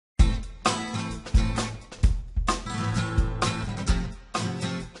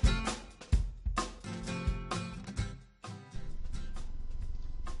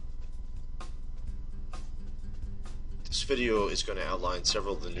This video is going to outline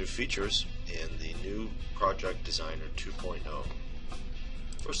several of the new features in the new Project Designer 2.0.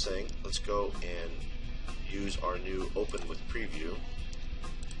 First thing, let's go and use our new Open with Preview,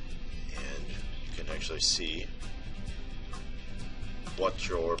 and you can actually see what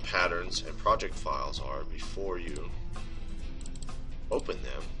your patterns and project files are before you open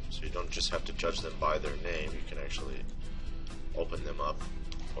them, so you don't just have to judge them by their name. You can actually open them up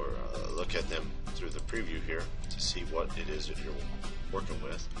or look at them through the preview here to see what it is that you're working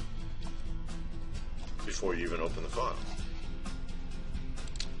with before you even open the file.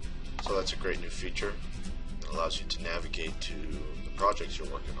 So that's a great new feature. It allows you to navigate to the projects you're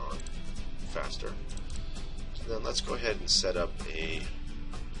working on faster. So then let's go ahead and set up a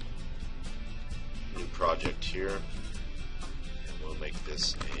new project here, and we'll make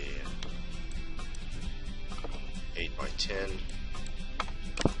this a 8 by 10,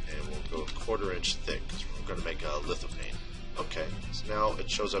 and we'll go 1/4 inch thick because we're going to make a lithophane. Okay, so now it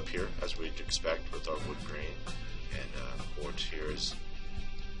shows up here as we'd expect with our wood grain, and board here is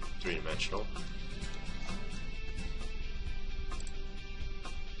 3-dimensional.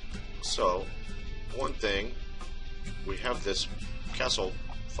 So one thing, we have this castle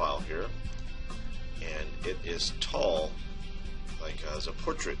file here, and it is tall, like as a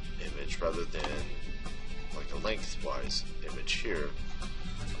portrait image rather than like a lengthwise image here.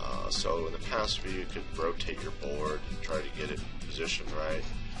 So in the past you could rotate your board and try to get it positioned right.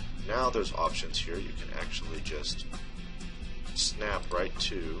 Now there's options here. You can actually just snap right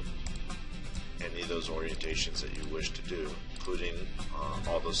to any of those orientations that you wish to do, including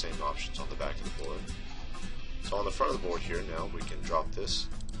all those same options on the back of the board. So on the front of the board here now, we can drop this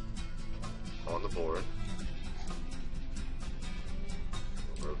on the board,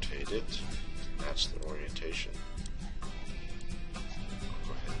 rotate it to match the orientation. I'll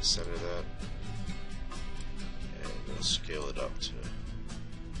go ahead and center that, and we'll scale it up to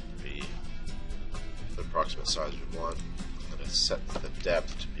be the approximate size we want. I'm going to set the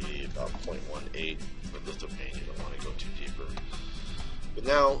depth to be about 0.18 for lithophane. You don't want to go too deeper. But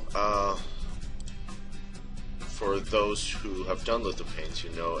now, for those who have done lithophanes, you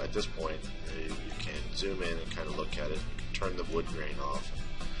know at this point you can zoom in and kind of look at it. You can turn the wood grain off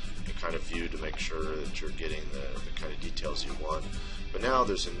and kind of view to make sure that you're getting the kind of details you want. But now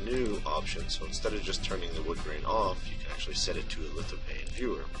there's a new option, so instead of just turning the wood grain off, you can actually set it to a lithophane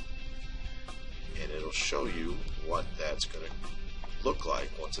viewer, and it'll show you what that's going to look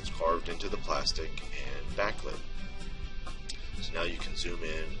like once it's carved into the plastic and backlit. So now you can zoom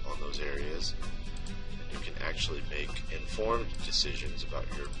in on those areas. You can actually make informed decisions about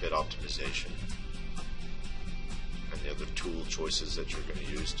your bit optimization and the other tool choices that you're going to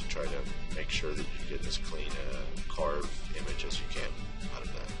use to try to make sure that you get as clean a carved image as you can out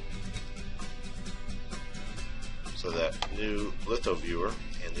of that. So that new litho viewer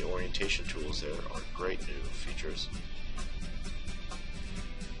and the orientation tools there are great new features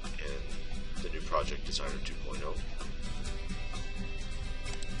in the new Project Designer 2.0.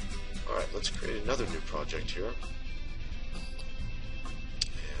 Alright, let's create another new project here,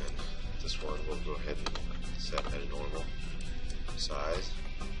 and this one we'll go ahead and set at a normal size,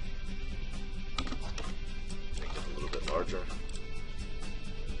 make it a little bit larger.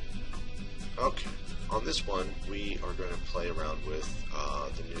 Okay, on this one we are going to play around with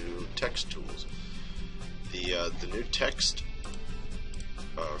the new text tools. The new text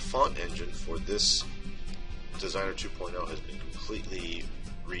font engine for this Designer 2.0 has been completely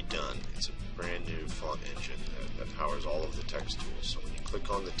redone. It's a brand new font engine that powers all of the text tools. So when you click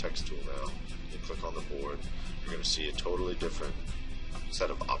on the text tool now, you click on the board, you're going to see a totally different set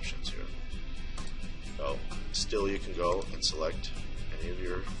of options here. So still you can go and select any of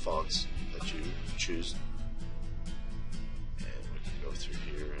your fonts that you choose, and we can go through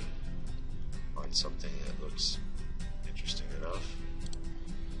here and find something that looks interesting enough,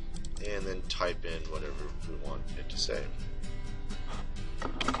 and then type in whatever we want it to say.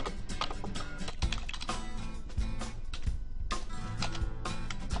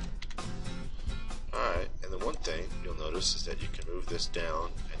 Alright, and the one thing you'll notice is that you can move this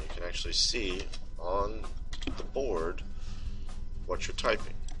down and you can actually see on the board what you're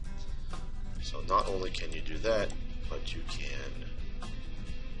typing. So not only can you do that, but you can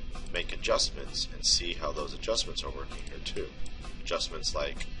make adjustments and see how those adjustments are working here too. Adjustments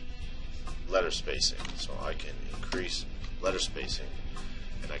like letter spacing, so I can increase letter spacing,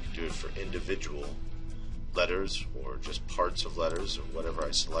 and I can do it for individual letters or just parts of letters, or whatever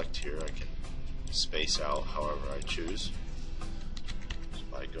I select here I can space out however I choose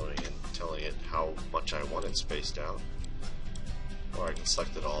by going and telling it how much I want it spaced out. Or I can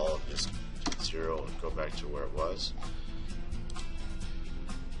select it all and just 0 and go back to where it was.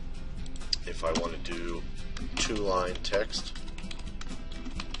 if I want to do 2-line text,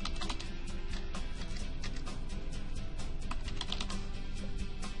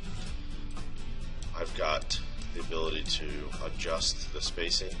 I've got the ability to adjust the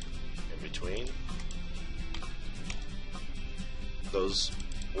spacing in between those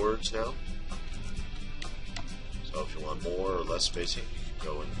words now. So if you want more or less spacing, you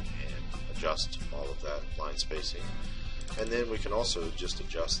can go in and adjust all of that line spacing. And then we can also just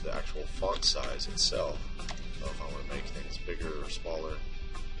adjust the actual font size itself. So if I want to make things bigger or smaller,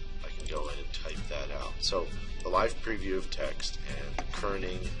 I can go in and type that out. So the live preview of text and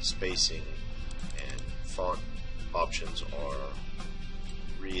kerning, spacing, and font options are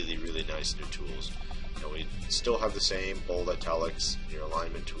really, really nice new tools. You know, we still have the same bold italics, your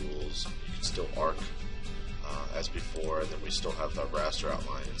alignment tools. You can still arc as before, and then we still have the raster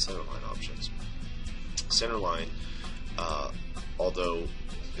outline and centerline options. Centerline, although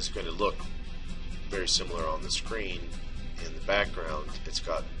it's going to look very similar on the screen, in the background it's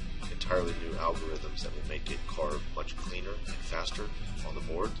got entirely new algorithms that will make it carve much cleaner and faster on the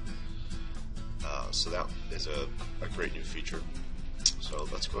board. So that is a great new feature. So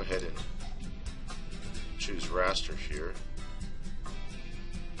let's go ahead and choose raster here.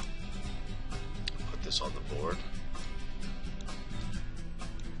 Put this on the board.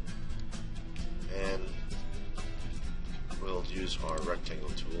 And we'll use our rectangle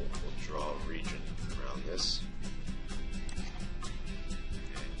tool. We'll draw a region around this.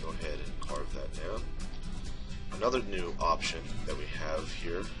 And go ahead and carve that down. Another new option that we have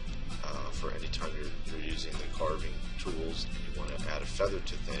here for any time you're using the carving tools and you want to add a feather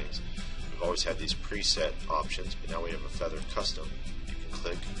to things, we've always had these preset options, but now we have a feather custom. You can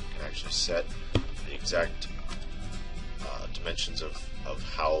click and actually set the exact dimensions of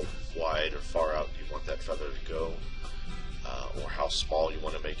how wide or far out you want that feather to go, or how small you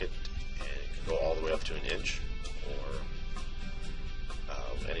want to make it, and it can go all the way up to 1 inch or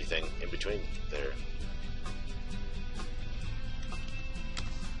anything in between there.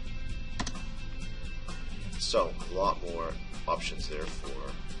 So a lot more options there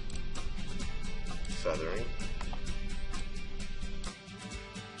for feathering.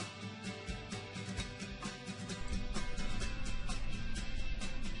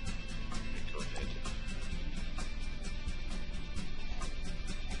 Go ahead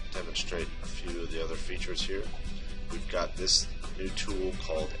and demonstrate a few of the other features here. We've got this new tool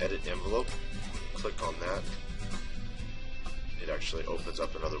called Edit Envelope. Click on that. It actually opens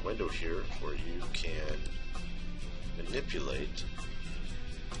up another window here where you can manipulate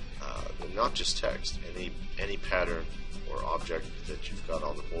not just text, any pattern or object that you've got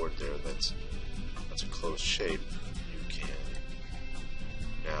on the board there that's a closed shape. You can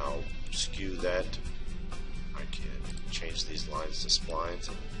now skew that. I can change these lines to splines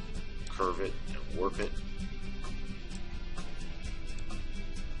and curve it and warp it.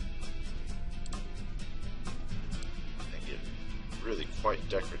 And get really quite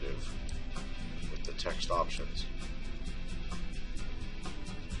decorative with the text options.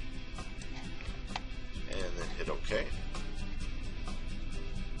 And then hit OK.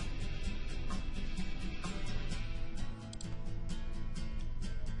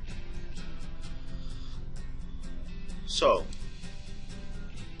 So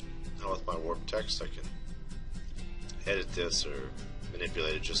now with my warp text, I can edit this or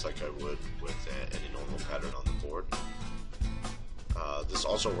manipulate it just like I would with any normal pattern on the board. This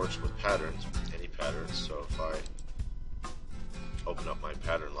also works with patterns, any patterns. So if I open up my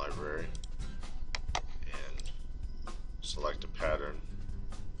pattern library, select a pattern,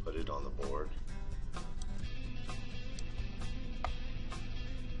 put it on the board,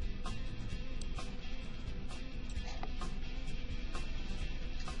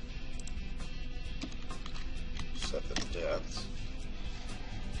 set the depth,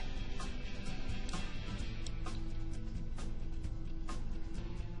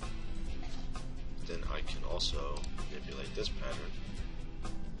 then I can also manipulate this pattern.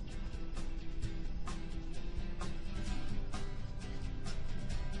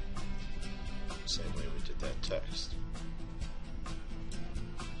 Same way we did that text.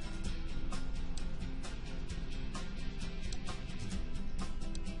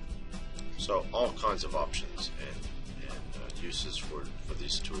 So all kinds of options and uses for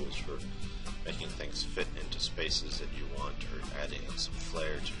these tools for making things fit into spaces that you want, or adding some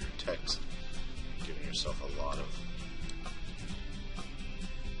flair to your text, giving yourself a lot of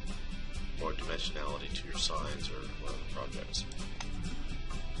more dimensionality to your signs or other projects.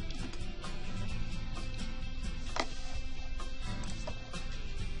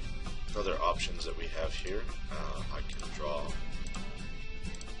 Other options that we have here, I can draw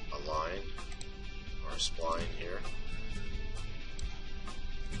a line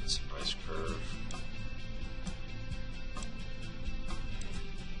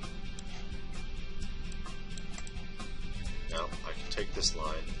this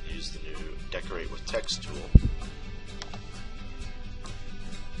line, use the new Decorate with Text tool.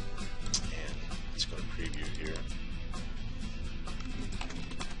 And it's going to preview here.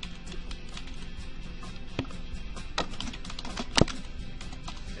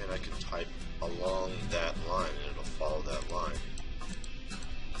 And I can type along that line and it'll follow that line.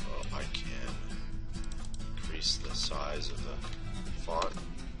 So I can increase the size of the font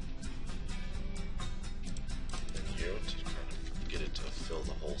in here to kind of get it to fill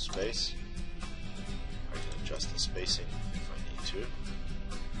the whole space. I can adjust the spacing if I need to.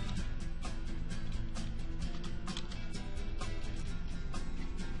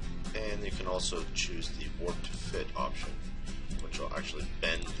 And you can also choose the warp to fit option, which will actually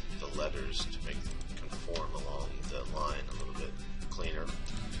bend the letters to make them conform along the line a little bit cleaner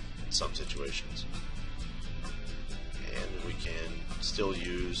in some situations. And we can still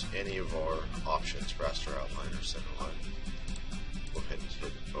use any of our options, raster, outline, or centerline. Go ahead and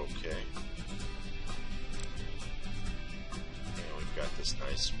hit OK. And we've got this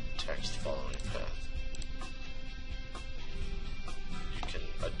nice text following path. You can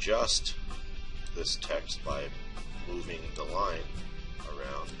adjust this text by moving the line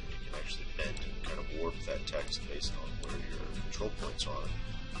around, and you can actually bend and kind of warp that text based on where your control points are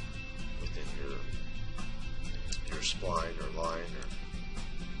within your spline or line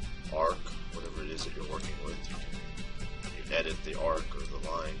or arc, whatever it is that you're working with. You edit the arc or the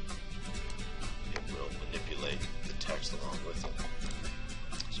line, it will manipulate the text along with it.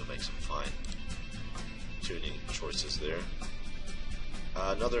 So make some fine tuning choices there.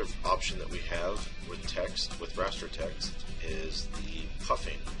 Another option that we have with text, with raster text, is the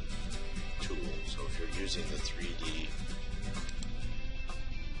puffing tool. So if you're using the 3D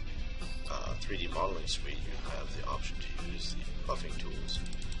modeling suite, you have the option to use the puffing tools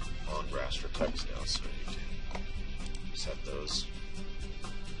on raster text now. So you can set those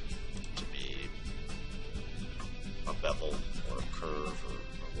to be a bevel or a curve or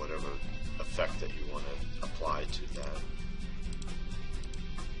whatever effect that you want to apply to that,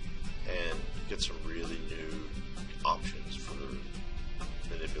 and get some really new options for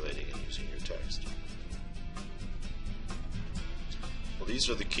manipulating and using your text. Well, these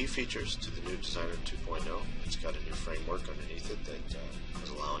are the key features to the new Designer 2.0. It's got a new framework underneath it that is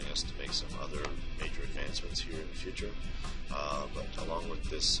allowing us to make some other major advancements here in the future. But along with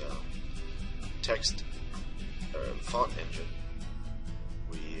this text font engine,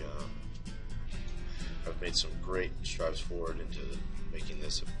 we have made some great strides forward into making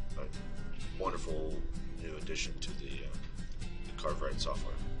this a wonderful new addition to the CarveWright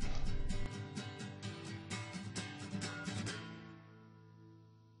software.